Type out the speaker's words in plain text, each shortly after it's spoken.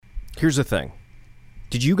Here's the thing.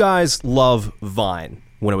 Did you guys love Vine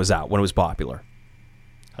when it was out, when it was popular?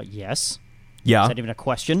 Yes. Yeah. Is that even a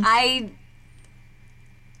question?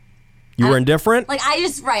 You were indifferent? Like, I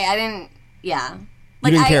didn't, yeah. You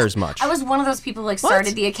didn't care as much. I was one of those people who, like,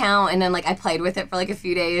 started the account, and then, like, I played with it for, like, a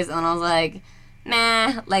few days, and then I was like,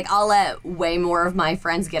 nah, like, I'll let way more of my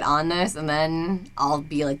friends get on this, and then I'll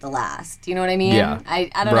be, like, the last. Do you know what I mean? Yeah. I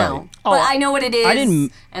don't know. But I know what it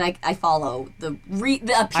is, and I follow the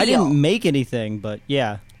appeal. I didn't make anything, but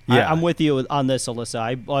yeah. Yeah. I'm with you on this, Alyssa.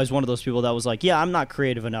 I was one of those people that was like, yeah, I'm not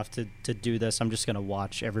creative enough to do this. I'm just going to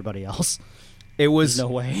watch everybody else. There's no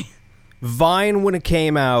way. Vine, when it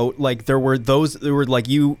came out, like, there were like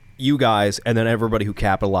you guys, and then everybody who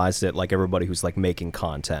capitalized it, like everybody who's like making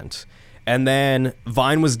content. And then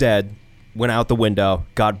Vine was dead, went out the window,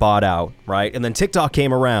 got bought out, right? And then TikTok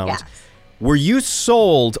came around. Yes. Were you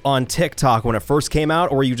sold on TikTok when it first came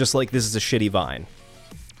out, or were you just like, this is a shitty Vine?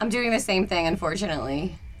 I'm doing the same thing,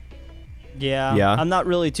 unfortunately. Yeah. I'm not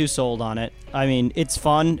really too sold on it. I mean, it's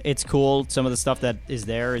fun, it's cool. Some of the stuff that is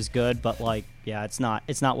there is good, but like, yeah, it's not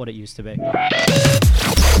what it used to be.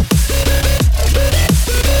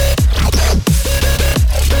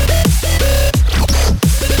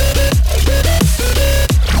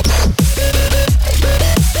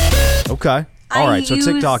 Okay. All right. So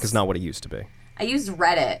TikTok is not what it used to be. I use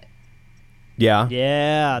Reddit. Yeah.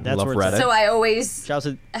 Yeah, that's love where Reddit. So I always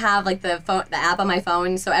have like the app on my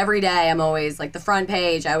phone. So every day I'm always like the front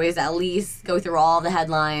page. I always at least go through all the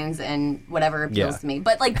headlines and whatever appeals to me.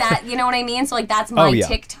 But like that, you know what I mean? So like that's my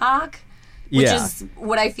TikTok, which is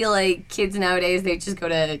what I feel like kids nowadays, they just go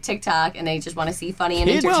to TikTok and they just want to see funny and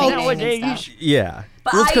entertaining and stuff. Yeah.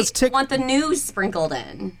 But I want the news sprinkled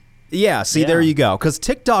in. Yeah, see, there you go. Because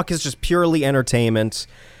TikTok is just purely entertainment.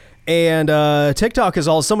 And TikTok is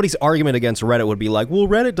all, somebody's argument against Reddit would be like, well,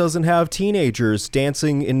 Reddit doesn't have teenagers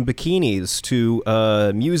dancing in bikinis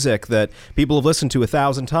to music that people have listened to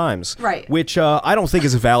 1,000 times. Right. Which I don't think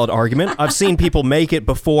is a valid argument. I've seen people make it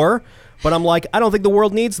before, but I'm like, I don't think the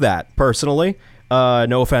world needs that, personally.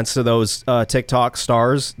 No offense to those TikTok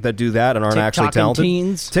stars that do that and aren't actually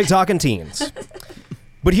talented. TikTok and teens.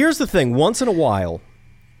 But here's the thing. Once in a while,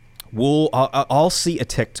 I'll see a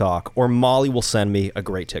TikTok, or Molly will send me a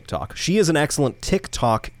great TikTok. She is an excellent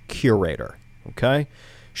TikTok curator, okay?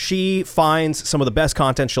 She finds some of the best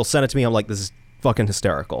content. She'll send it to me. I'm like, this is fucking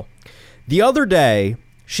hysterical. The other day,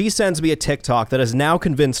 she sends me a TikTok that has now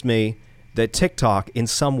convinced me that TikTok, in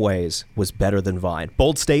some ways, was better than Vine.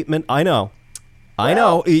 Bold statement, I know. I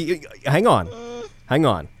know. Hang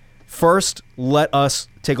on. First, let us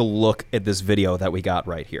take a look at this video that we got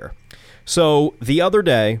right here. So, the other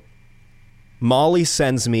day, Molly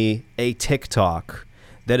sends me a TikTok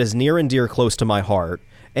that is near and dear close to my heart,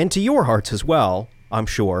 and to your hearts as well, I'm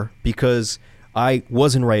sure, because I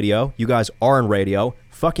was in radio. You guys are in radio,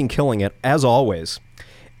 fucking killing it, as always.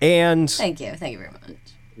 And Thank you very much.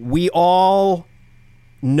 We all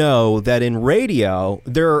know that in radio,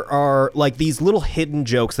 there are like these little hidden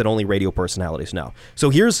jokes that only radio personalities know.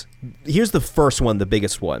 So here's the first one, the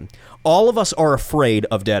biggest one. All of us are afraid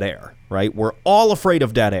of dead air, right? We're all afraid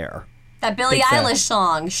of dead air. That Billie Eilish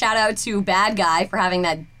song. Shout out to Bad Guy for having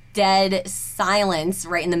that dead silence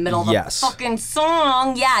right in the middle of the fucking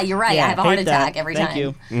song. Yeah, you're right. I have a heart attack every time. Thank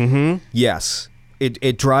you. Mm-hmm. Yes.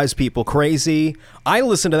 It drives people crazy. I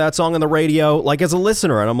listen to that song on the radio, like as a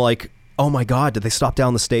listener, and I'm like, oh my God, did they stop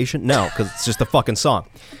down the station? No, because it's just a fucking song.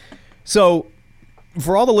 So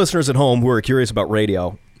for all the listeners at home who are curious about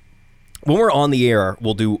radio, when we're on the air,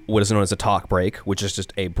 we'll do what is known as a talk break, which is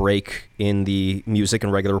just a break in the music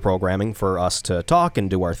and regular programming for us to talk and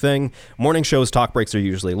do our thing. Morning shows, talk breaks are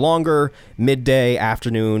usually longer. Midday,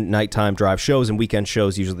 afternoon, nighttime drive shows, and weekend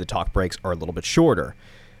shows, usually the talk breaks are a little bit shorter.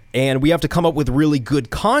 And we have to come up with really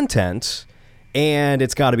good content, and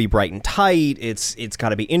it's got to be bright and tight. It's got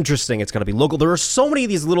to be interesting. It's got to be local. There are so many of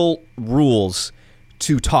these little rules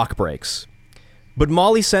to talk breaks. But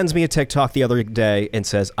Molly sends me a TikTok the other day and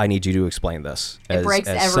says, I need you to explain this. It breaks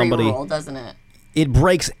every rule, doesn't it? It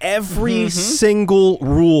breaks every single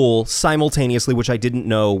rule simultaneously, which I didn't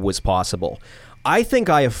know was possible. I think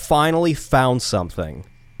I have finally found something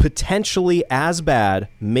potentially as bad,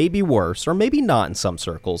 maybe worse, or maybe not in some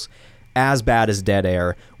circles, as bad as dead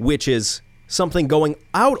air, which is something going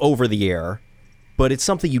out over the air, but it's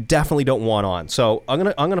something you definitely don't want on. So I'm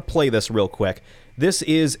gonna play this real quick. This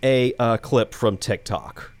is a clip from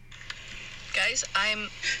TikTok. Guys, I'm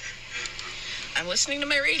listening to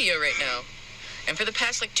my radio right now, and for the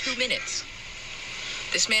past 2 minutes,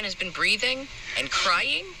 this man has been breathing and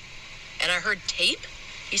crying, and I heard tape.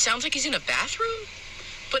 He sounds like he's in a bathroom,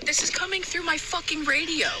 but this is coming through my fucking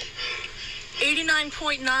radio.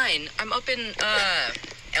 89.9. I'm up in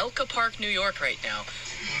Elka Park, New York right now.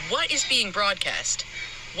 What is being broadcast?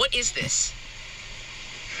 What is this?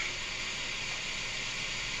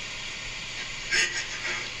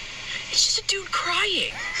 It's just a dude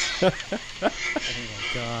crying. Oh my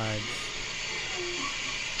God.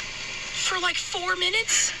 For like 4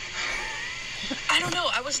 minutes? I don't know.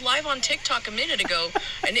 I was live on TikTok a minute ago,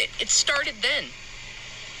 and it started then.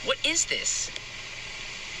 What is this?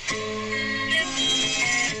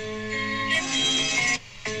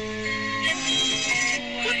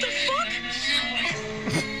 What the fuck?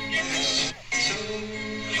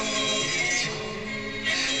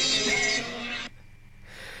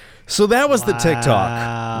 So that was the TikTok.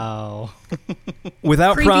 Wow.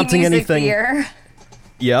 Without Creepy prompting music anything. Fear.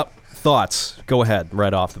 Yep. Thoughts? Go ahead,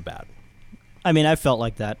 right off the bat. I mean, I felt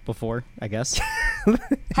like that before, I guess.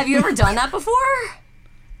 Have you ever done that before?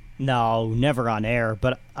 No, never on air,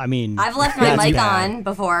 but I mean... I've left my that's mic bad. on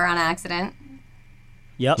before on accident.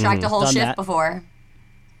 Yep. Tracked a whole Done shift that. before.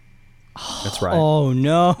 That's right. Oh,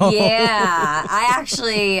 no. Yeah. I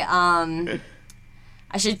actually...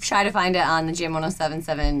 I should try to find it on the Jam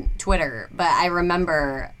 107.7 Twitter, but I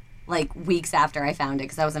remember like weeks after I found it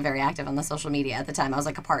because I wasn't very active on the social media at the time. I was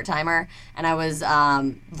like a part-timer, and I was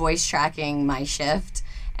voice tracking my shift,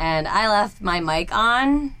 and I left my mic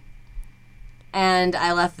on, and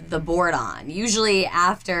I left the board on. Usually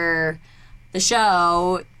after the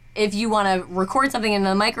show, if you want to record something into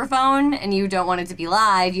the microphone and you don't want it to be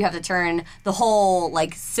live, you have to turn the whole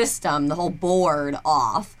like system, the whole board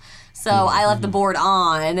off. So I left the board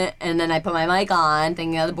on, and then I put my mic on,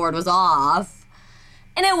 thinking that the board was off.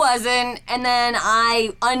 And it wasn't. And then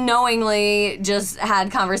I unknowingly just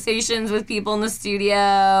had conversations with people in the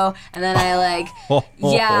studio. And then I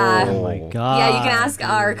yeah. Oh, my God. Yeah, you can ask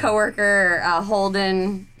our coworker,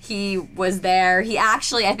 Holden. He was there. He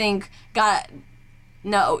actually, I think,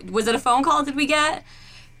 was it a phone call did we get?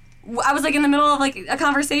 I was like in the middle of like a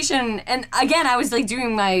conversation, and again I was like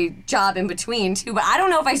doing my job in between too, but I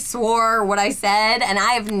don't know if I swore what I said, and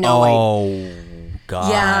I have no idea. Oh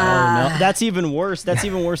God. Yeah. Oh, no. That's even worse. That's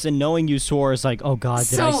even worse than knowing you swore. It's like, oh God,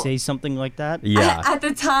 did I So- say something like that? Yeah. At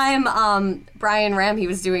the time, Brian Ram, he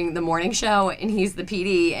was doing the morning show, and he's the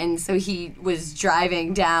PD, and so he was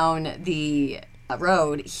driving down the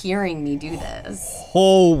road hearing me do this.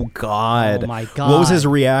 Oh God. Oh, my God. What was his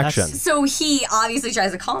reaction? So he obviously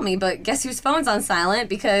tries to call me, but guess whose phone's on silent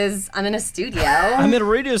because I'm in a studio. I'm at a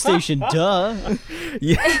radio station, duh.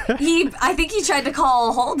 Yeah. I think he tried to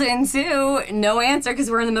call Holden too. No answer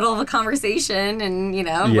because we're in the middle of a conversation and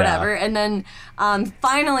whatever. And then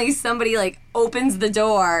finally somebody like opens the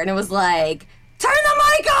door and it was like, turn the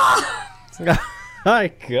mic off.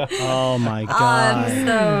 My God. Oh my God.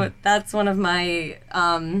 So that's one of my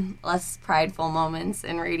less prideful moments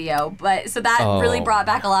in radio. But so that really brought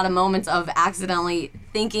back a lot of moments of accidentally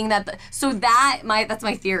thinking that. That's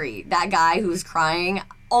my theory. That guy who's crying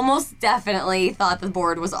almost definitely thought the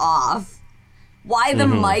board was off. Why the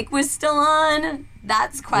mic was still on?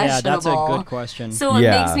 That's questionable. Yeah, that's a good question. So it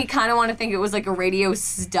makes me kind of want to think it was like a radio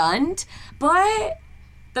stunt, but.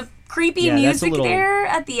 The creepy music there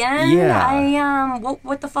at the end. Yeah.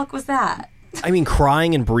 What the fuck was that? I mean,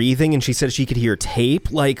 crying and breathing, and she said she could hear tape.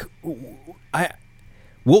 Like,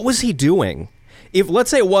 what was he doing? If let's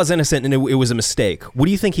say it was innocent and it was a mistake, what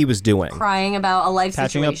do you think he was doing? Crying about a life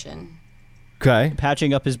Patching up. situation. Okay,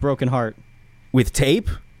 Patching up his broken heart. with tape.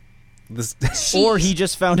 Or he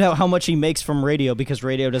just found out how much he makes from radio because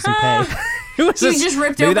radio doesn't pay. He just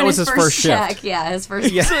ripped maybe open that was his his first check. shift. Yeah, his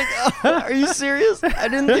first It's check. like, are you serious? I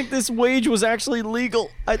didn't think this wage was actually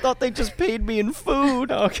legal. I thought they just paid me in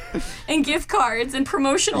food. Okay. And gift cards and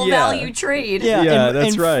promotional Yeah. value trade. Yeah,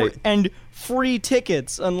 that's right. And free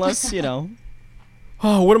tickets, unless,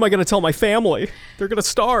 Oh, what am I going to tell my family? They're going to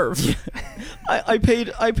starve. I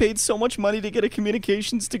paid so much money to get a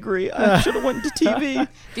communications degree. I should have went into TV.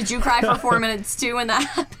 Did you cry for 4 minutes too when that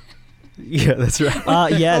happened? Yeah, that's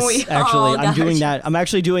right. Yes, We actually, all I'm doing got that. I'm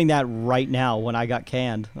actually doing that right now when I got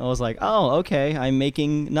canned. I was like, oh, okay, I'm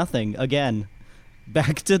making nothing again.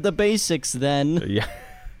 Back to the basics then. Yeah.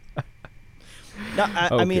 No,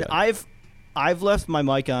 I mean, Okay. I've left my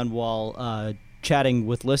mic on while chatting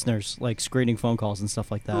with listeners, like screening phone calls and stuff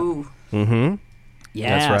like that. Ooh. Mm-hmm.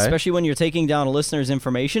 Yeah, That's right. especially when you're taking down a listener's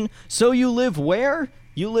information. So you live where?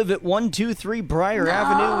 You live at 123 Briar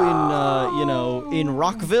Avenue in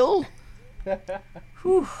Rockville?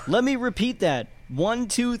 Let me repeat that.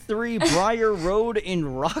 123 Briar Road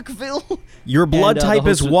in Rockville? Your blood And, the type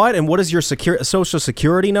is host- what? And what is your social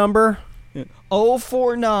security number?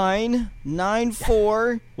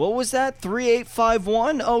 04994. What was that?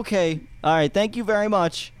 3851? Okay. All right, thank you very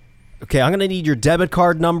much. Okay, I'm going to need your debit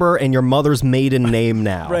card number and your mother's maiden name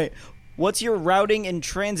now. Right. What's your routing and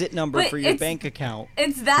transit number for your bank account?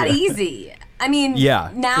 It's that easy. I mean,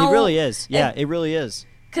 now... It really is. Yeah, it really is.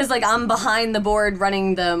 Because, like, I'm behind the board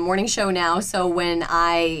running the morning show now, so when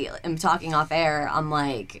I am talking off air, I'm,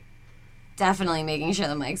 like, definitely making sure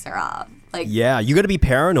the mics are off. Like, yeah, you got to be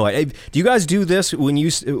paranoid. Do you guys do this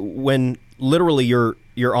when literally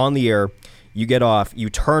you're on the air, you get off, you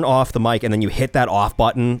turn off the mic, and then you hit that off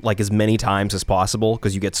button like as many times as possible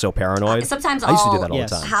because you get so paranoid? Sometimes I used to do that all the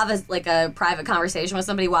time. Have a private conversation with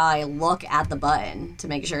somebody while I look at the button to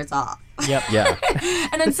make sure it's off. Yep. Yeah.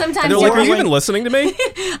 And then sometimes and they're like, are you even listening to me?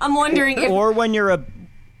 I'm wondering if... Or when you're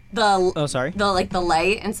the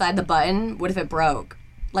light inside the button, what if it broke?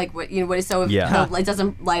 Like, what so if the light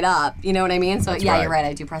doesn't light up, you know what I mean? So, you're right,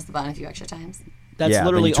 I do press the button a few extra times. That's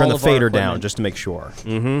literally then you turn all the fader of our down just to make sure.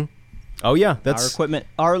 Mm-hmm. Oh, yeah. That's our equipment.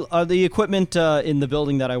 The equipment in the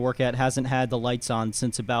building that I work at hasn't had the lights on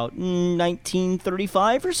since about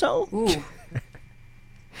 1935 or so. Ooh.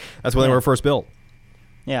 That's when they were first built.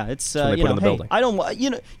 Yeah, it's when they put in the building. I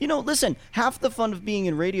don't listen, half the fun of being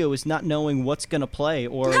in radio is not knowing what's going to play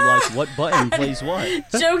or like what button plays what.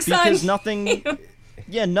 Joke's because on nothing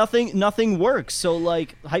Yeah, nothing works. So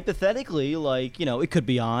like hypothetically, like, it could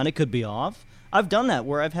be on, it could be off. I've done that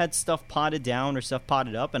where I've had stuff potted down or stuff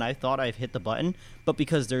potted up and I thought I've hit the button, but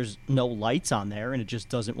because there's no lights on there and it just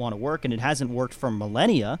doesn't want to work and it hasn't worked for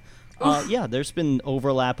millennia, there's been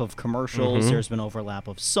overlap of commercials, there's been overlap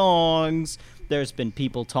of songs, there's been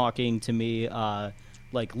people talking to me,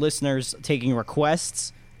 like listeners taking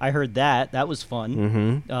requests. I heard that. That was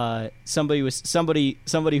fun.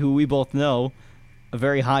 Somebody who we both know, a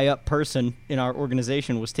very high up person in our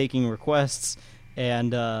organization, was taking requests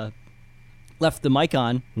and left the mic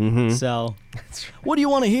on. So, what do you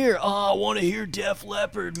want to hear? Oh, I want to hear Def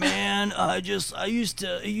Leppard, man. I used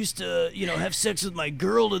to, have sex with my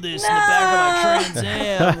girl to this in the back of my Trans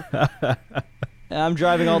Am. I'm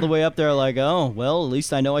driving all the way up there like, oh, well, at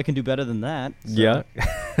least I know I can do better than that. So. Yeah.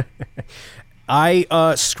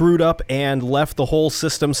 I screwed up and left the whole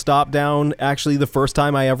system stop down actually the first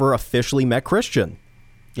time I ever officially met Christian.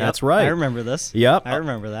 Yep, that's right. I remember this. Yep. I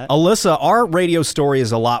remember that. Alyssa, our radio story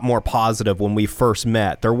is a lot more positive when we first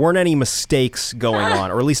met. There weren't any mistakes going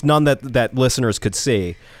on, or at least none that listeners could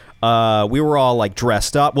see. We were all like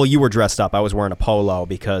dressed up. Well, you were dressed up. I was wearing a polo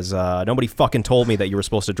because nobody fucking told me that you were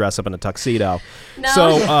supposed to dress up in a tuxedo. No.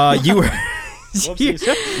 So you were... That's not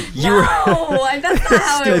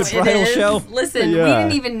how it is. Show. Listen, we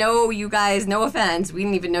didn't even know you guys. No offense, we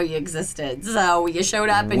didn't even know you existed. So you showed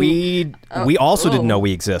up, and we also didn't know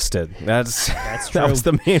we existed. That's true. That was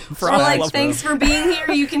the main problem. We're like, thanks for being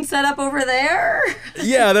here. You can set up over there.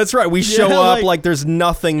 Yeah, that's right. We show up like there's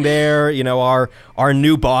nothing there. Our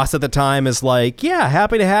new boss at the time is like, yeah,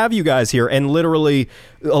 happy to have you guys here, and literally,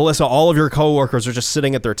 Alyssa, all of your coworkers are just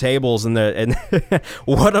sitting at their tables, and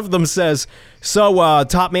one of them says, so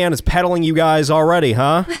top man is peddling you guys already,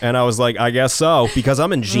 huh? And I was like, I guess so, because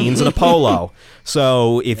I'm in jeans and a polo.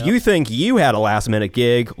 So if you think you had a last minute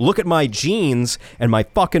gig, look at my jeans and my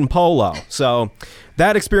fucking polo. So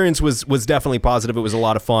that experience was definitely positive. It was a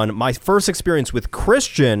lot of fun. My first experience with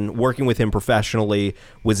Christian, working with him professionally,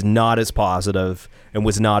 was not as positive and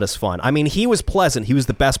was not as fun. I mean, he was pleasant. He was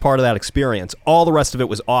the best part of that experience. All the rest of it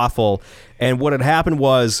was awful. And what had happened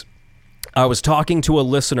was, I was talking to a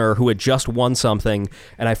listener who had just won something,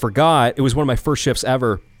 and I forgot, it was one of my first shifts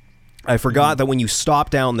ever, I forgot that when you stop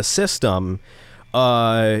down the system,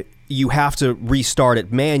 you have to restart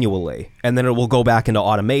it manually, and then it will go back into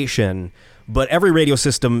automation. But every radio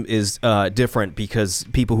system is different because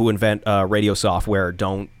people who invent radio software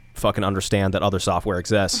don't fucking understand that other software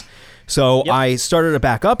exists. So I started it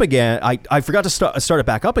back up again. I forgot to start it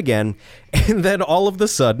back up again, and then all of a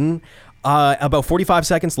sudden... about 45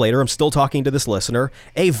 seconds later, I'm still talking to this listener.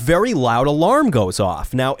 A very loud alarm goes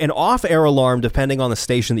off. Now, an off-air alarm, depending on the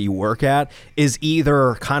station that you work at, is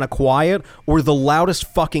either kind of quiet or the loudest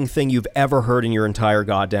fucking thing you've ever heard in your entire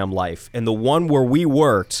goddamn life. And the one where we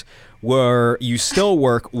worked, where you still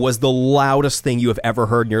work, was the loudest thing you have ever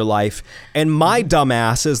heard in your life. And my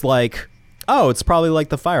dumbass is like... oh, it's probably like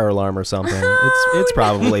the fire alarm or something. It's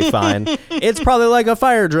probably fine. It's probably like a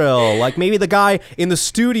fire drill. Like maybe the guy in the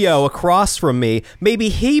studio across from me, maybe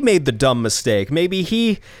he made the dumb mistake. Maybe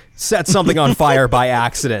he set something on fire by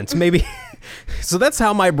accident. Maybe. So that's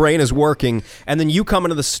how my brain is working. And then you come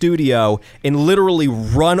into the studio and literally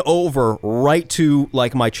run over right to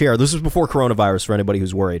like my chair. This was before coronavirus for anybody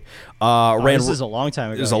who's worried. This is a long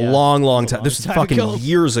time ago. It was a long time. This is fucking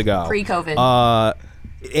years ago. Pre-COVID.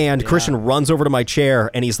 And Christian runs over to my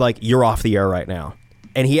chair and he's like, you're off the air right now.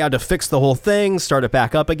 And he had to fix the whole thing, start it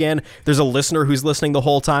back up again. There's a listener who's listening the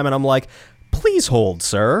whole time, and I'm like, please hold,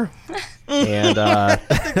 sir. And I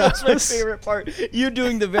think that's my favorite part. You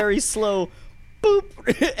doing the very slow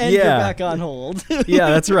boop, and you're back on hold. Yeah,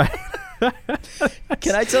 that's right.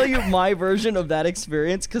 Can I tell you my version of that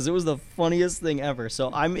experience? Because it was the funniest thing ever.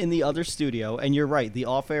 So I'm in the other studio, and you're right. The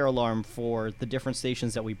off-air alarm for the different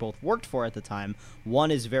stations that we both worked for at the time,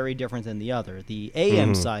 one is very different than the other. The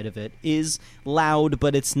AM side of it is loud,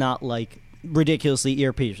 but it's not like ridiculously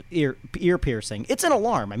ear piercing. It's an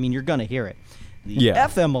alarm. I mean, you're going to hear it. The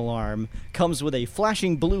FM alarm comes with a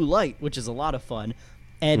flashing blue light, which is a lot of fun,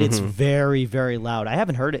 and it's very, very loud. I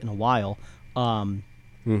haven't heard it in a while.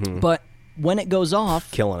 But when it goes off,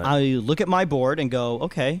 killing it. I look at my board and go,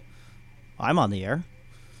 okay, I'm on the air.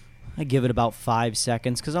 I give it about 5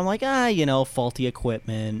 seconds because I'm like, faulty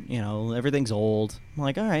equipment, everything's old. I'm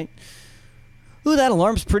like, all right. Ooh, that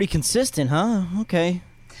alarm's pretty consistent, huh? Okay.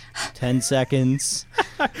 10 seconds.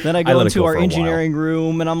 Then I go into our engineering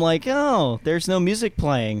room and I'm like, oh, there's no music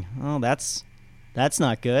playing. Oh, that's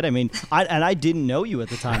not good. I mean, I didn't know you at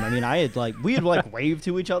the time. I mean, we had waved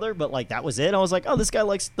to each other, but that was it. I was like, oh, this guy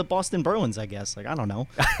likes the Boston Bruins, I guess. I don't know.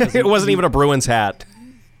 It wasn't even a Bruins hat.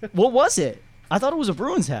 What was it? I thought it was a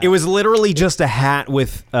Bruins hat. It was literally just a hat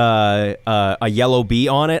with a yellow bee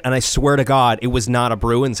on it, and I swear to God, it was not a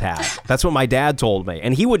Bruins hat. That's what my dad told me,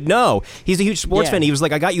 and he would know. He's a huge sports fan. He was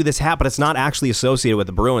like, I got you this hat, but it's not actually associated with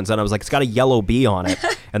the Bruins. And I was like, it's got a yellow bee on it,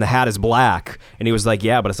 and the hat is black. And he was like,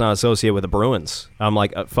 yeah, but it's not associated with the Bruins. I'm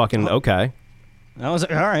like, fucking okay. I was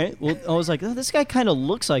like, all right. Well, I was like, oh, this guy kind of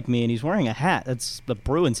looks like me, and he's wearing a hat. That's the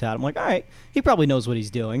Bruins hat. I'm like, all right, he probably knows what he's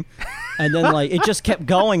doing. And then it just kept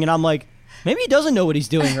going, and I'm like, maybe he doesn't know what he's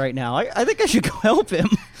doing right now. I think I should go help him.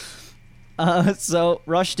 So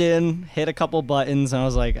rushed in, hit a couple buttons, and I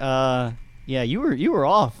was like, yeah, you were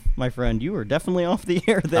off, my friend. You were definitely off the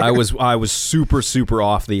air there. I was super, super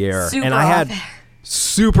off the air. I had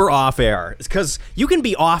super off air. Because you can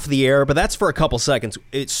be off the air, but that's for a couple seconds.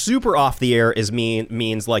 It's super off the air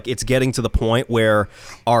means like it's getting to the point where,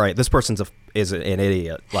 all right, this person is an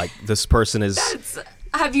idiot. Like this person is...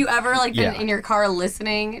 Have you ever been in your car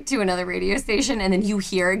listening to another radio station and then you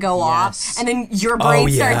hear it go off and then your brain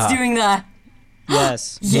starts doing the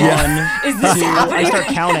yes. Yes. Is this happening? I start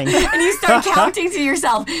counting. And you start counting to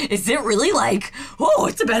yourself. Is it really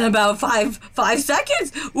it's been about five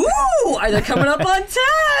seconds? Ooh, are they coming up on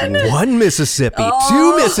 10? 1 Mississippi,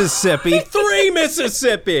 2 Mississippi, 3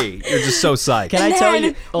 Mississippi. You're just so psyched. Can I tell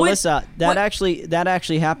you, Alyssa, that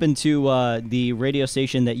actually happened to the radio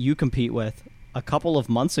station that you compete with a couple of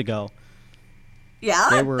months ago.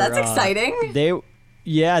 Yeah, that's exciting. They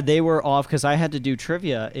were off because I had to do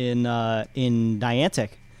trivia in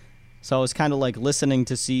Niantic. So I was kind of listening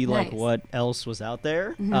to see what else was out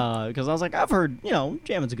there because I was like, I've heard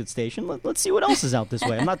Jammin's a good station. Let's see what else is out this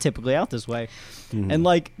way. I'm not typically out this way, and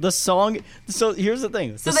the song. So here's the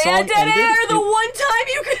thing. So they had dead air the one time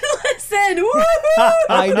you could listen. Woo-hoo!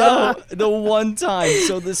 I know the one time.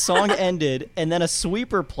 So the song ended, and then a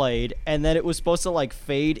sweeper played, and then it was supposed to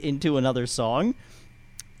fade into another song,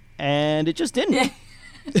 and it just didn't.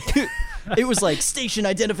 It was station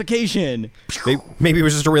identification. Maybe it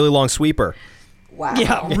was just a really long sweeper. Wow.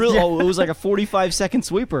 Yeah, it was a 45-second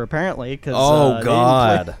sweeper apparently.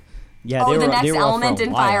 God. Yeah. The next element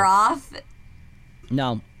didn't fire off.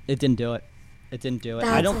 No, it didn't do it. That's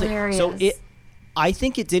I don't hilarious. think so. I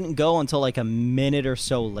think it didn't go until a minute or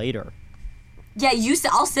so later. Yeah,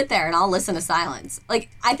 I'll sit there and I'll listen to silence.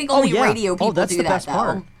 I think only radio people that's do the that best though.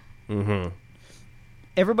 Part. Mm-hmm.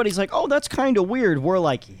 Everybody's like, oh, that's kind of weird. We're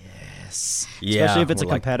like, yes. Yeah, especially if it's a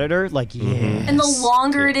competitor. Yes. And the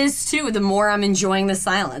longer it is, too, the more I'm enjoying the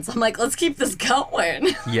silence. I'm like, let's keep this going.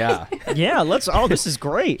 Yeah. Yeah, this is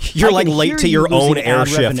great. You're late to your own air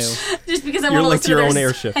shifts. Just because I want to listen to your own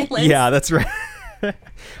air shift. Yeah, that's right.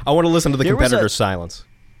 I want to listen to the competitor's silence.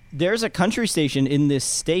 There's a country station in this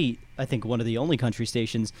state, I think one of the only country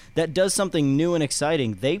stations, that does something new and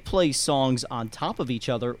exciting. They play songs on top of each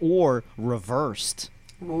other or reversed.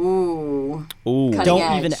 Ooh.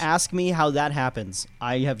 Don't even ask me how that happens.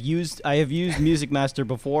 I have used Music Master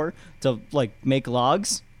before to make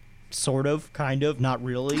logs, sort of, kind of, not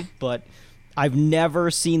really, but I've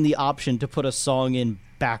never seen the option to put a song in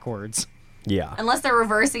backwards. Yeah. Unless they're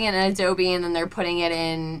reversing it in Adobe and then they're putting it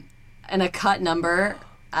in a cut number.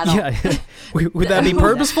 I don't. Yeah. Would that be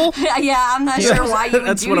purposeful? Yeah, I'm not sure why you would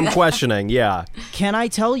That's do what I'm that. questioning. Yeah. Can I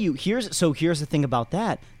tell you? Here's the thing about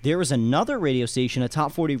that. There was another radio station, a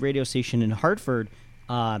top 40 radio station in Hartford.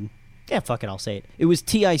 Fuck it, I'll say it. It was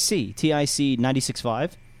TIC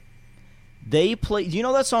 96.5. They play. Do you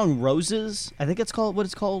know that song Roses? I think it's called what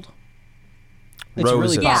it's called. It's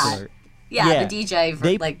really popular. Yeah, the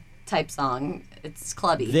DJ type song. It's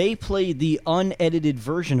clubby. They played the unedited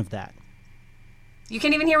version of that. You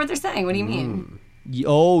can't even hear what they're saying. What do you mean?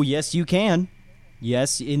 Oh, yes, you can.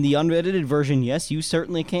 Yes, in the unedited version, yes, you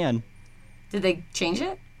certainly can. Did they change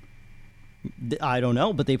it? I don't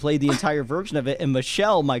know, but they played the entire version of it, and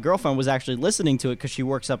Michelle, my girlfriend, was actually listening to it because she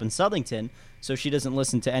works up in Southington, so she doesn't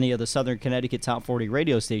listen to any of the Southern Connecticut Top 40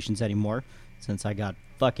 radio stations anymore, since I got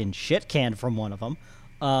fucking shit canned from one of them.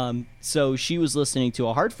 So she was listening to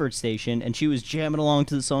a Hartford station, and she was jamming along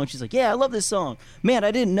to the song. She's like, yeah, I love this song. Man,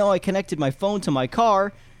 I didn't know I connected my phone to my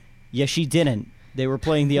car. Yeah, she didn't. They were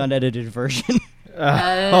playing the unedited version. Take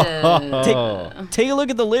a look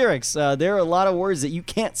at the lyrics. There are a lot of words that you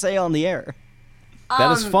can't say on the air.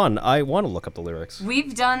 That is fun. I want to look up the lyrics.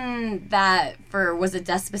 We've done that for, was it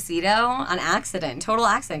Despacito? On accident. Total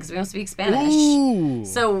accident, because we don't speak Spanish. Ooh.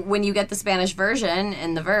 So when you get the Spanish version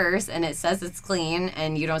in the verse, and it says it's clean,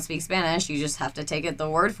 and you don't speak Spanish, you just have to take it the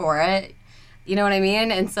word for it. You know what I mean?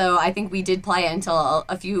 And so I think we did play it until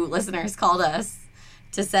a few listeners called us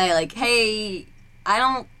to say, like, hey, I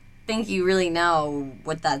don't think you really know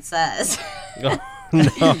what that says. No.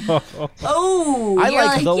 Oh, I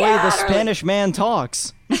like the way the really. Spanish man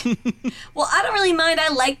talks. Well, I don't really mind.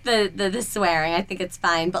 I like the swearing. I think it's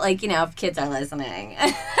fine. But, like, you know, if kids are listening.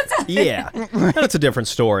 Yeah, that's a different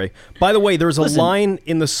story. By the way, there's a line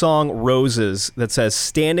in the song Roses that says,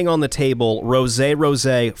 standing on the table, rosé,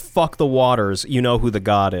 rosé, fuck the waters, you know who the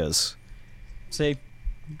god is. See?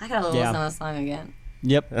 I gotta listen to this song again.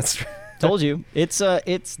 Yep. That's true. Told you.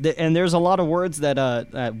 And there's a lot of words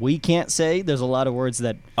that we can't say. There's a lot of words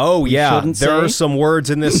that Oh, we yeah. shouldn't There say. are some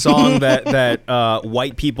words in this song that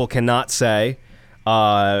white people cannot say.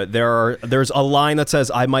 There's a line that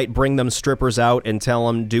says, I might bring them strippers out and tell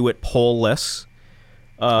them do it poleless.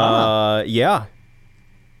 Yeah.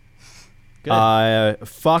 Good.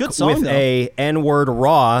 Fuck Good song, with though. a N-word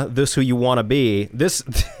raw, this who you want to be. This...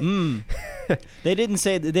 They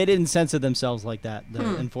didn't censor themselves like that,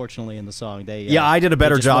 unfortunately, in the song. Yeah, I did a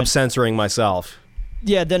better job censoring myself.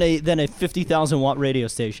 Yeah, than a 50,000-watt radio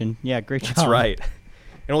station. Yeah, great job. That's right.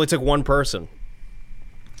 It only took one person.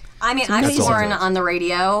 I mean, I've sworn on the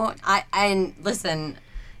radio. And listen,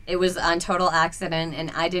 it was on total accident,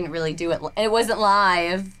 and I didn't really do it. It wasn't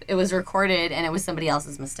live. It was recorded, and it was somebody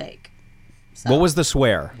else's mistake. So. What was the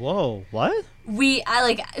swear? Whoa, what?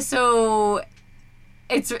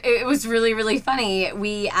 It was really, really funny.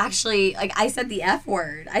 We actually, I said the F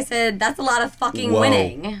word. I said, that's a lot of fucking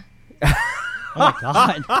winning. Oh, my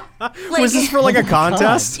God. Was this for, a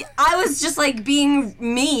contest? I was just, being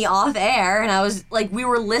me off air, and I was, we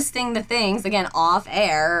were listing the things, again, off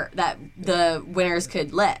air, that the winners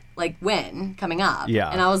could win coming up.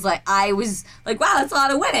 Yeah. And I was like, wow, that's a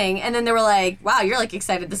lot of winning. And then they were like, wow, you're,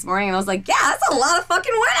 excited this morning. And I was like, yeah, that's a lot of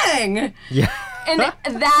fucking winning. Yeah. And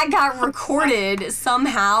that got recorded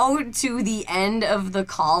somehow to the end of the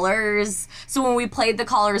callers. So when we played the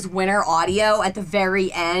callers' winner audio at the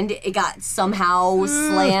very end, it got somehow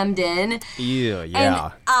slammed in. Yeah.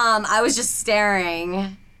 And I was just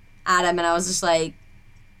staring at him, and I was just like,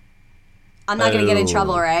 I'm not going to get in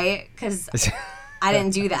trouble, right? Because I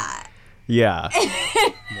didn't do that. Yeah.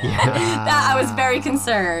 I was very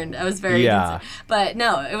concerned. Concerned. But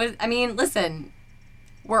no, it was, listen,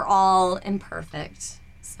 we're all imperfect.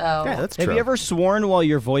 So yeah, that's true. Have you ever sworn while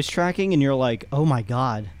you're voice tracking and you're like, oh my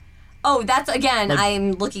God? Oh, that's, again,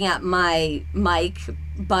 I'm looking at my mic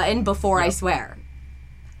button before I swear.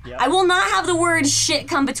 Yep. I will not have the word shit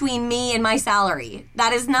come between me and my salary.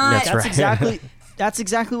 That is not... That's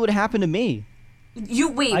exactly what happened to me.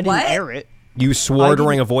 What? I didn't air it. You swore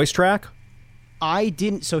during a voice track? I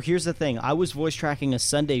didn't. So here's the thing. I was voice tracking a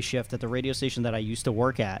Sunday shift at the radio station that I used to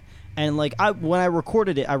work at. And when I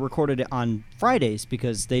recorded it on Fridays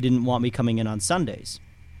because they didn't want me coming in on Sundays.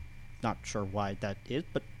 Not sure why that is,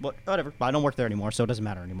 but whatever. I don't work there anymore, so it doesn't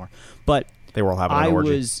matter anymore. But they were all having an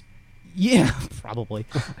orgy. Yeah, probably.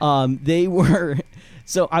 They were.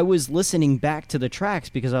 So I was listening back to the tracks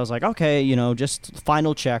because I was like, okay, just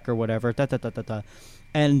final check or whatever.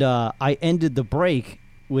 And I ended the break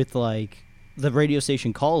with the radio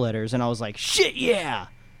station call letters, and I was like, shit, yeah.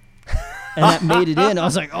 And that made it in. I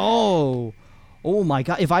was like, oh my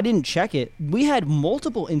God. If I didn't check it, we had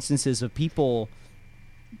multiple instances of people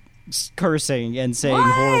cursing and saying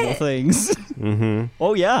horrible things. Mm-hmm.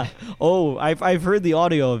 Oh, yeah. Oh, I've heard the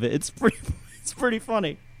audio of it. It's pretty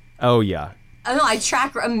funny. Oh, yeah. Oh, no, I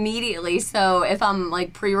track immediately. So if I'm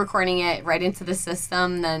pre-recording it right into the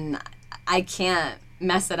system, then I can't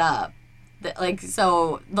mess it up.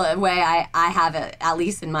 So the way I have it, at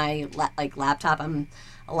least in my laptop, I'm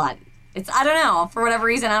a lot I don't know, for whatever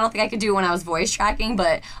reason, I don't think I could do it when I was voice tracking,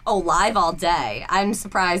 but, live all day. I'm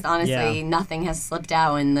surprised, honestly, nothing has slipped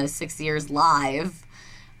out in the 6 years live.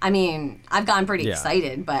 I mean, I've gotten pretty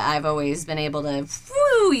excited, but I've always been able to,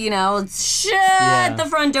 shut the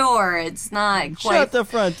front door. It's not quite... Shut the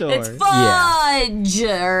front door. It's fudge.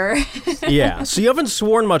 Yeah. So you haven't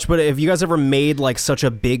sworn much, but have you guys ever made, like, such a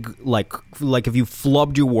big, like have you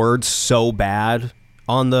flubbed your words so bad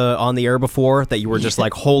on the air before that you were just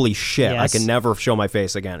like, holy shit, I can never show my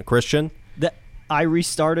face again? Christian? I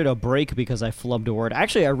restarted a break because I flubbed a word.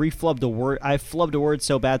 Actually, I reflubbed a word. I flubbed a word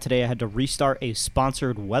so bad today I had to restart a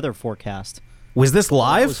sponsored weather forecast. Was this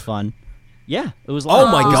live? It was fun. Yeah, it was live.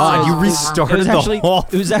 Oh my God, you restarted the whole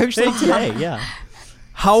It was actually today, yeah.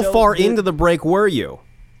 How far into the break were you?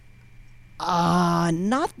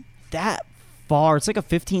 Not that far. It's like a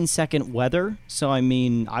 15-second weather. So, I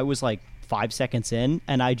mean, I was like 5 seconds in,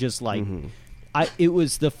 and I just like...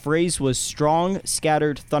 the phrase was strong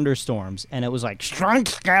scattered thunderstorms, and it was like strong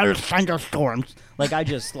scattered thunderstorms. Like I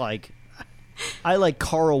just like, I like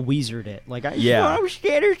Carl Weasered it. Like strong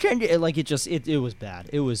scattered thunder. Like it was bad.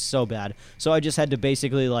 It was so bad. So I just had to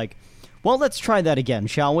basically like, well, let's try that again,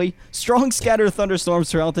 shall we? Strong scattered thunderstorms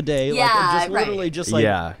throughout the day. Yeah, like, and just literally just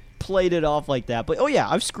like played it off like that. But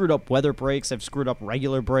I've screwed up weather breaks. I've screwed up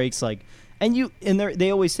regular breaks. Like. And they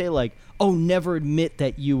always say like, oh, never admit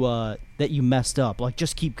that you messed up. Like,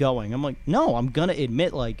 just keep going. I'm like, no, I'm gonna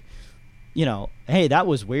admit like, hey, that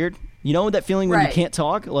was weird. You know that feeling when you can't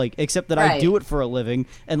talk? Like, except that I do it for a living,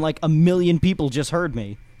 and like 1 million people just heard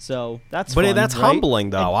me. So that's fun, that's right? humbling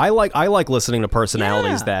though. I like listening to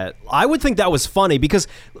personalities that I would think that was funny because,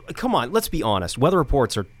 come on, let's be honest. Weather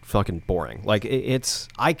reports are fucking boring. Like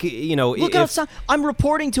Look outside. I'm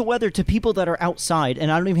reporting to weather to people that are outside,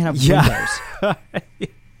 and I don't even have windows.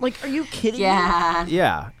 Like, are you kidding me?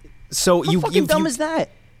 Yeah. So How fucking dumb is that?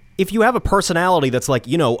 If you have a personality that's like,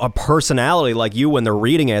 a personality like you when they're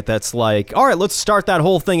reading it, that's like, all right, let's start that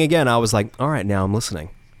whole thing again. I was like, all right, now I'm listening.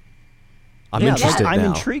 I'm interested now. I'm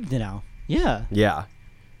intrigued now. Yeah. Yeah.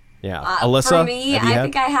 Alyssa? For me, I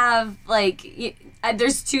think I have, like,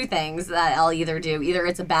 there's two things that I'll either do. Either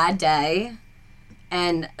it's a bad day,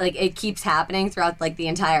 and, like, it keeps happening throughout, like, the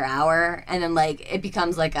entire hour, and then, like, it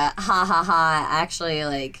becomes, like, a ha, ha, ha, actually,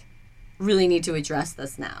 like, really need to address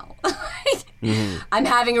this now. I'm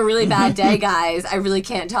having a really bad day, guys. I really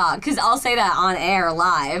can't talk. Because I'll say that on air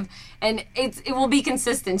live, and it will be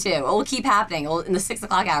consistent, too. It will keep happening. In the 6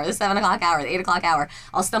 o'clock hour, the 7 o'clock hour, the 8 o'clock hour,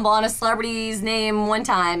 I'll stumble on a celebrity's name one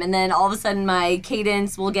time, and then all of a sudden my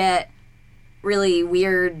cadence will get really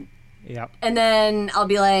weird. Yep. And then I'll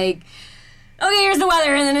be like, okay, here's the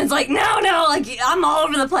weather. And then it's like, no, like, I'm all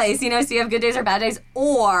over the place, So you have good days or bad days.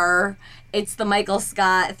 Or it's the Michael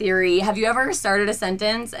Scott theory. Have you ever started a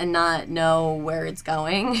sentence and not know where it's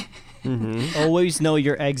going? Always know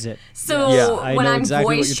your exit. So when I'm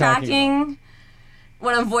voice tracking,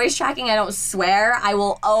 I don't swear. I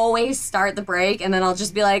will always start the break, and then I'll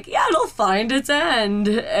just be like, yeah, it'll find its end.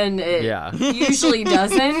 And it usually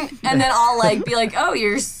doesn't. And then I'll, like, be like, oh,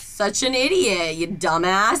 you're such an idiot, you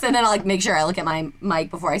dumbass. And then I'll, like, make sure I look at my mic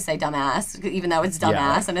before I say dumbass, even though it's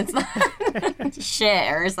dumbass and it's not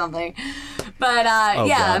shit or something. But,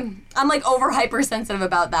 God. I'm, like, over hypersensitive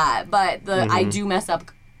about that. But I do mess up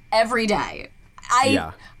every day.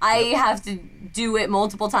 I have to do it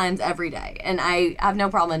multiple times every day, and I have no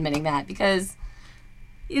problem admitting that because,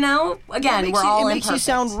 again, we're all imperfect. It makes you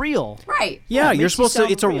sound real. Right. Yeah, you're supposed to,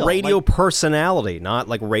 it's a real. radio personality, not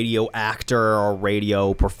like radio actor or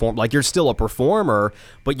radio perform. Like, you're still a performer,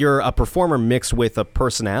 but you're a performer mixed with a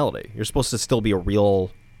personality. You're supposed to still be a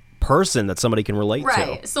real person that somebody can relate to.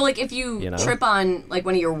 Right. So, like, if you trip on, like,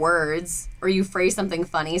 one of your words or you phrase something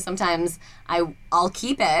funny, sometimes I'll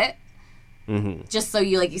keep it. Just so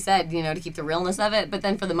you, like you said, to keep the realness of it. But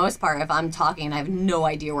then for the most part, if I'm talking and I have no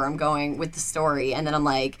idea where I'm going with the story, and then I'm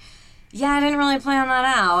like, yeah, I didn't really plan that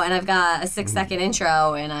out, and I've got a 6-second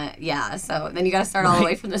intro, and so then you got to start all the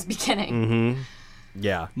way from this beginning.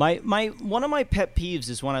 Yeah. My one of my pet peeves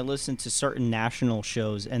is when I listen to certain national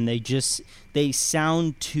shows and they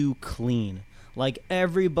sound too clean. Like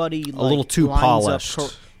everybody a little too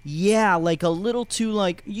polished. Yeah, like a little too,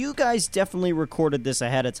 like, you guys definitely recorded this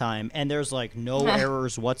ahead of time, and there's, like, no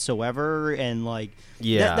errors whatsoever, and, like,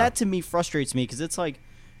 that to me frustrates me, because it's like,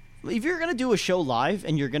 if you're going to do a show live,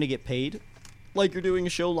 and you're going to get paid, like you're doing a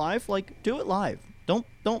show live, like, do it live. Don't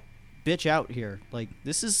bitch out here. Like,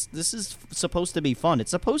 this is supposed to be fun. It's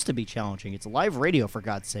supposed to be challenging. It's live radio, for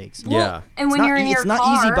God's sakes. Well, and when you're in your car... It's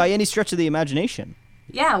not easy by any stretch of the imagination.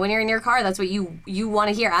 Yeah, when you're in your car, that's what you want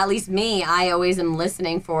to hear. At least me, I always am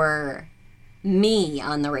listening for me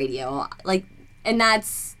on the radio. Like, and that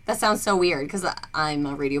sounds so weird because I'm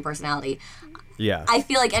a radio personality. Yeah. I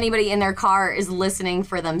feel like anybody in their car is listening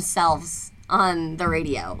for themselves on the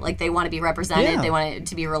radio. Like, they want to be represented. Yeah. They want it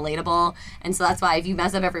to be relatable. And so that's why if you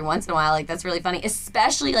mess up every once in a while, like, that's really funny.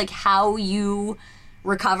 Especially, like, how you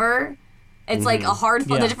recover. It's like a hard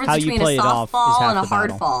fall. Yeah. The difference between a soft fall and a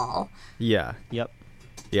hard fall. Yeah. Yep.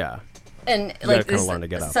 Yeah. And, like,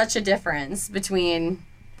 there's such a difference between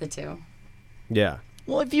the two. Yeah.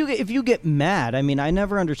 Well, if you get mad, I mean, I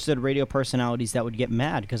never understood radio personalities that would get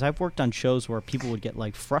mad, because I've worked on shows where people would get,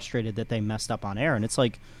 like, frustrated that they messed up on air, and it's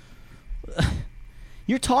like,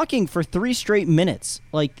 you're talking for 3 straight minutes.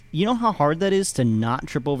 Like, you know how hard that is to not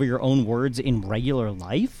trip over your own words in regular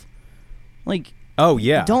life? Like, oh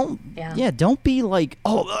yeah, don't be like,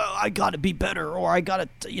 I gotta be better, or I gotta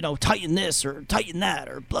tighten this or tighten that,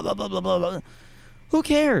 or blah blah blah blah blah blah. Who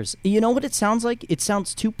cares? You know what it sounds like? It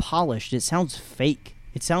sounds too polished. It sounds fake.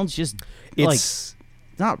 It sounds just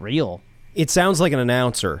not real. It sounds like an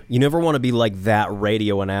announcer. You never want to be like that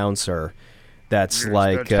radio announcer that's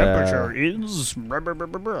like... The temperature is...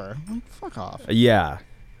 Fuck off. Yeah.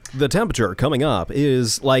 The temperature coming up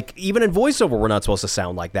is like... Even in voiceover, we're not supposed to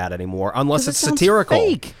sound like that anymore, unless it's satirical.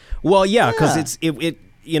 Fake. Well, yeah, because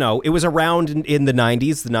it was around in the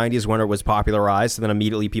 90s. The 90s when it was popularized, and then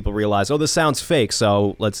immediately people realized, this sounds fake,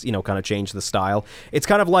 so let's, kind of change the style. It's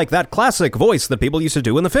kind of like that classic voice that people used to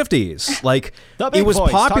do in the 50s. Like, it was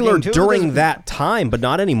popular during that time, but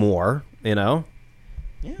not anymore, Yeah.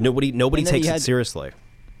 Nobody takes it seriously.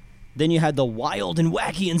 Then you had the wild and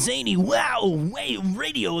wacky and zany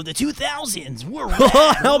radio of the 2000s. We're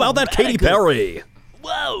How about that Katy Perry?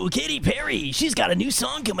 Whoa, Katy Perry, she's got a new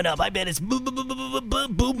song coming up. I bet it's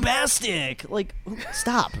bombastic. Like,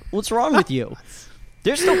 stop. What's wrong with you?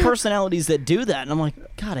 There's still personalities that do that, and I'm like,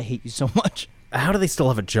 God, I hate you so much. How do they still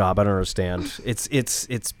have a job? I don't understand. It's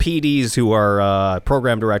PDs who are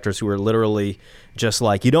program directors who are literally just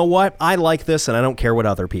like, you know what? I like this, and I don't care what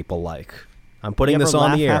other people like. I'm putting this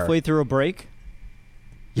on the air. Halfway through a break?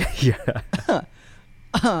 Yeah.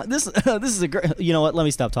 This is a great... You know what? Let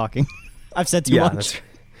me stop talking. I've said too much.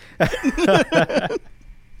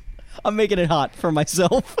 I'm making it hot for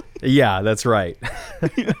myself. Yeah, that's right.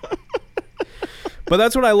 But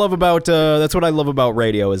that's what I love about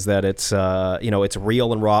radio, is that it's it's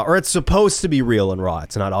real and raw, or it's supposed to be real and raw.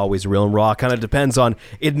 It's not always real and raw. Kind of depends on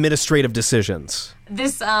administrative decisions.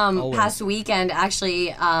 This past weekend,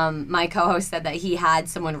 actually, my co-host said that he had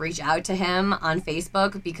someone reach out to him on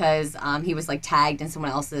Facebook because he was like tagged in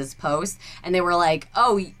someone else's post, and they were like,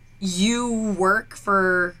 "Oh, you work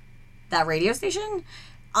for that radio station?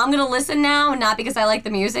 I'm gonna listen now, not because I like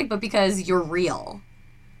the music, but because you're real."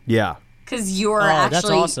 Yeah. Because you're actually... that's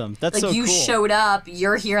awesome. That's like, so you cool. showed up,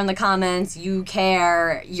 you're here in the comments, you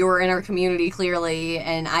care, you're in our community clearly,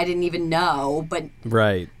 and I didn't even know, but...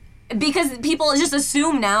 Right. Because people just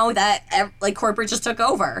assume now that, like, corporate just took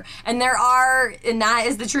over. And that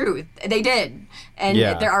is the truth. They did. And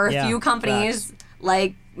there are a few companies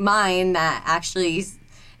like mine that actually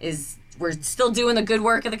we're still doing the good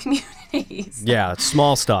work of the communities. Yeah, it's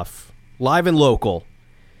small stuff. Live and local.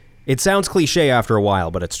 It sounds cliche after a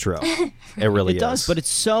while, but it's true. It really is. It does, but it's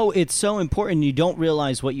so important. You don't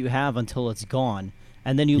realize what you have until it's gone.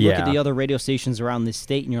 And then you look at the other radio stations around this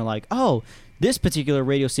state, and you're like, oh, this particular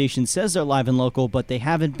radio station says they're live and local, but they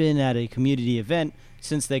haven't been at a community event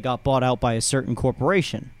since they got bought out by a certain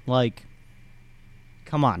corporation. Like,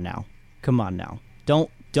 come on now.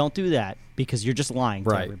 Don't do that, because you're just lying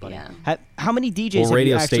to everybody. Yeah. How many DJs have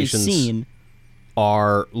you actually seen?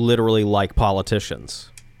 Are literally like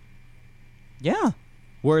politicians. Yeah.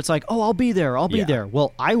 Where it's like, I'll be there.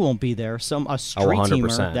 Well, I won't be there. A street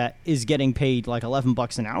teamer that is getting paid like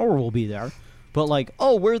 $11 an hour will be there. But like,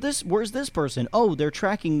 where's this person? Oh, they're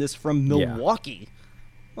tracking this from Milwaukee.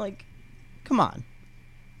 Like, come on.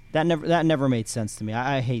 That never made sense to me.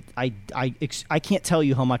 I can't tell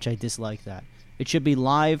you how much I dislike that. It should be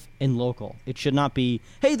live and local. It should not be,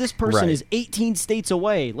 hey, this person is 18 states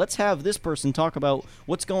away. Let's have this person talk about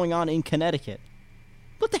what's going on in Connecticut.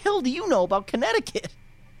 What the hell do you know about Connecticut?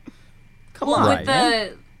 Come on. With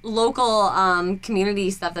the local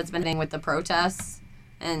community stuff that's been happening with the protests,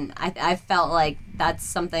 and I felt like that's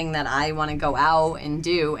something that I want to go out and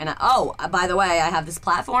do. And by the way, I have this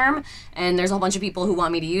platform, and there's a whole bunch of people who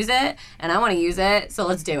want me to use it, and I want to use it, so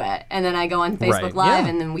let's do it. And then I go on Facebook Live,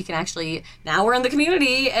 and then we can actually, now we're in the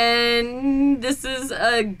community, and this is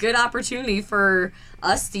a good opportunity for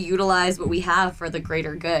us to utilize what we have for the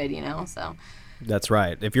greater good, so... That's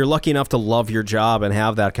right. If you're lucky enough to love your job and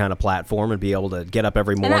have that kind of platform and be able to get up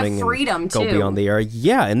every morning and freedom go too. be on the air,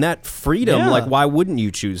 and that freedom, like why wouldn't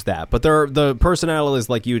you choose that? But the personalities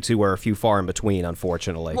like you two are a few far in between,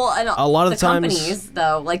 unfortunately. Well, and a lot of the times, companies,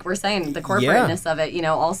 though, like we're saying, the corporateness of it,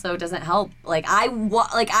 also doesn't help. Like I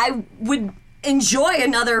would enjoy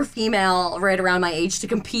another female right around my age to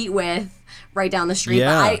compete with right down the street.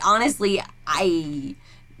 Yeah. But I honestly,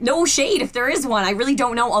 no shade if there is one. I really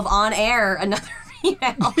don't know of on air another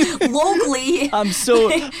female locally. I'm so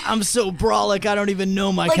brolic. I don't even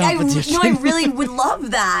know my competition. I really would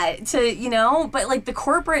love that to, but like the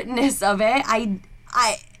corporateness of it, I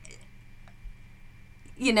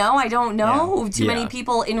don't know too many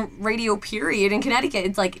people in radio period in Connecticut.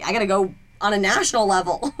 It's like I got to go on a national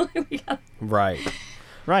level. Right.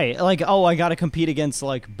 Right, like, I gotta compete against,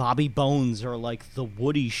 like, Bobby Bones or, like, The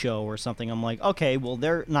Woody Show or something. I'm like, okay, well,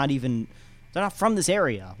 they're not from this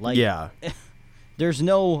area. Like, there's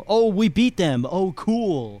no, we beat them,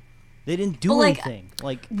 cool. They didn't do anything.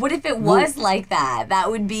 Like, what if it was like that?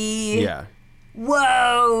 That would be... Yeah.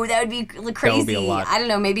 Whoa, that would be crazy. That would be a lot. I don't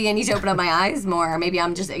know, maybe I need to open up my eyes more. Maybe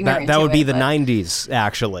I'm just ignorant That would be the 90s,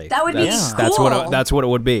 actually. That would be cool. That's what it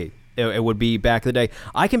would be. It would be back in the day.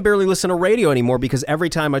 I can barely listen to radio anymore because every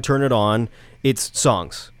time I turn it on, it's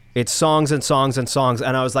songs. It's songs and songs and songs.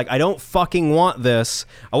 And I was like, I don't fucking want this.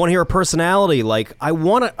 I want to hear a personality. Like, I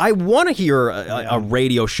want to hear a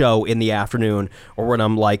radio show in the afternoon or when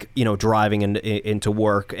I'm like, driving into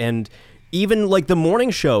work. And even like the morning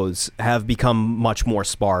shows have become much more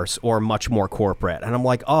sparse or much more corporate. And I'm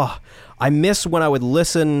like, I miss when I would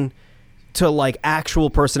listen to like actual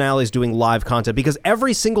personalities doing live content, because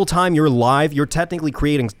every single time you're live, you're technically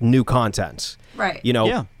creating new content. Right.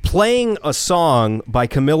 Playing a song by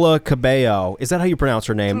Camila Cabello. Is that how you pronounce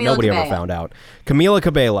her name? Nobody ever found out. Camila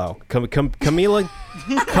Cabello. Camila.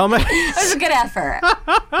 That was a good effort.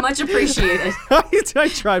 Much appreciated. I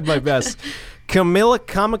tried my best. Camila,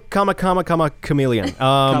 chameleon. Chameleon.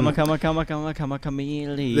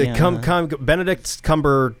 Benedict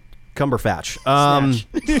Cumberbatch.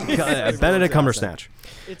 Benedict Cumbersnatch.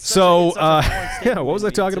 So, what was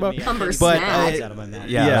I talking about? Cumbersnatch.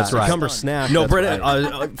 That's right. Cumbersnatch. No,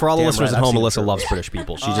 for all the listeners at home, Alyssa loves British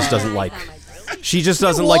people. She just doesn't like. She just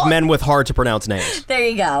doesn't like men with hard to pronounce names. There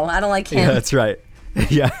you go. I don't like him. Yeah, that's right.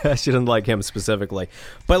 Yeah, she doesn't like him specifically.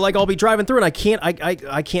 But like, I'll be driving through and I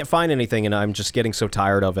can't find anything, and I'm just getting so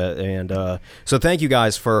tired of it. And so thank you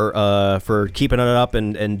guys for keeping it up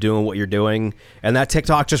and doing what you're doing. And that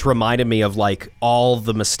TikTok just reminded me of like all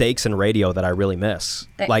the mistakes in radio that I really miss.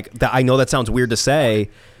 I know that sounds weird to say,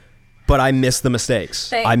 but I miss the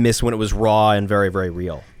mistakes. I miss when it was raw and very, very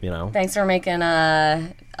real. Thanks for making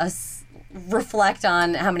us reflect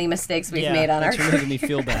on how many mistakes we've made on our career. Making me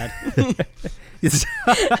feel bad.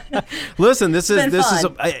 Listen, it's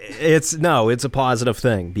a positive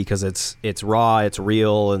thing because it's raw, it's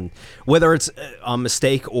real, and whether it's a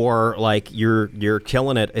mistake or like you're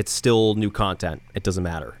killing it, it's still new content. It doesn't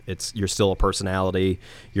matter. You're still a personality.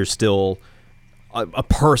 You're still a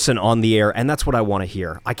person on the air, and that's what I want to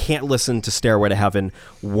hear. I can't listen to Stairway to Heaven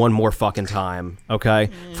one more fucking time. Okay,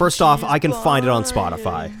 first off, I can find it on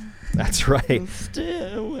Spotify. That's right.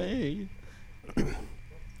 Stairway.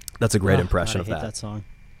 That's a great impression God, of I hate that song.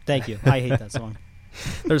 Thank you. I hate that song.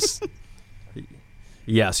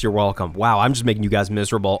 Yes, you're welcome. Wow, I'm just making you guys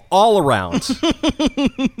miserable all around.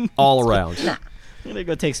 All around. Nah. I'm going to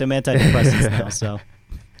go take some antidepressants now, so.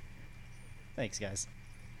 Thanks, guys.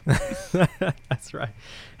 That's right.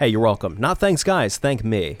 Hey, you're welcome. Not thanks, guys. Thank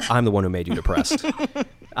me. I'm the one who made you depressed.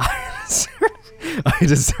 I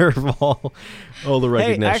deserve all the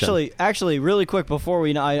recognition. Hey, actually, really quick before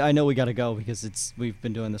I know we got to go because we've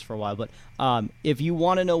been doing this for a while, but if you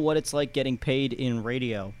want to know what it's like getting paid in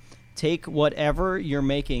radio, take whatever you're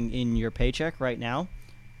making in your paycheck right now,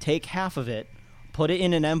 take half of it, put it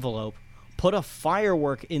in an envelope, put a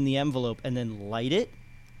firework in the envelope, and then light it.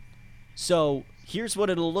 So here's what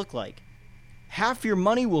it'll look like. Half your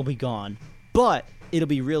money will be gone, but it'll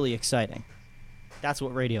be really exciting. That's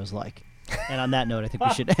what radio's like. And on that note, I think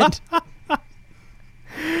we should end.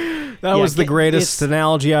 That was the greatest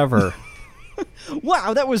analogy ever.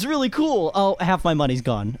 Wow, that was really cool. Oh, half my money's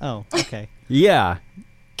gone. Oh, okay. Yeah.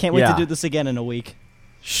 Can't wait to do this again in a week.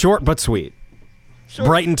 Short but sweet.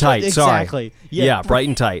 Bright and tight. Exactly. Sorry. Yeah, bright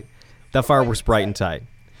and tight. That firework's bright and tight.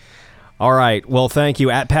 All right. Well, thank you.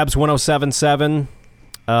 At Pebs1077,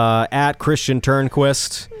 at Christian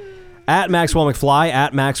Turnquist, at Maxwell McFly,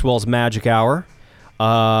 at Maxwell's Magic Hour.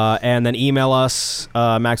 And then email us,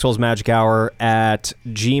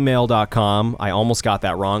 maxwellsmagichour@gmail.com. I almost got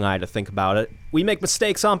that wrong. I had to think about it. We make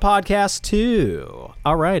mistakes on podcasts too.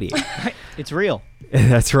 Alrighty. It's real.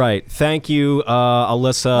 That's right. Thank you,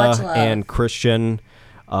 Alyssa and Christian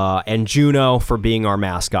and Juno for being our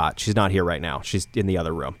mascot. She's not here right now. She's in the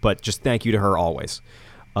other room. But just thank you to her always.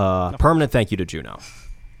 Permanent thank you to Juno.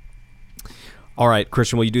 All right,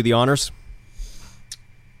 Christian, will you do the honors?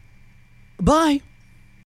 Bye.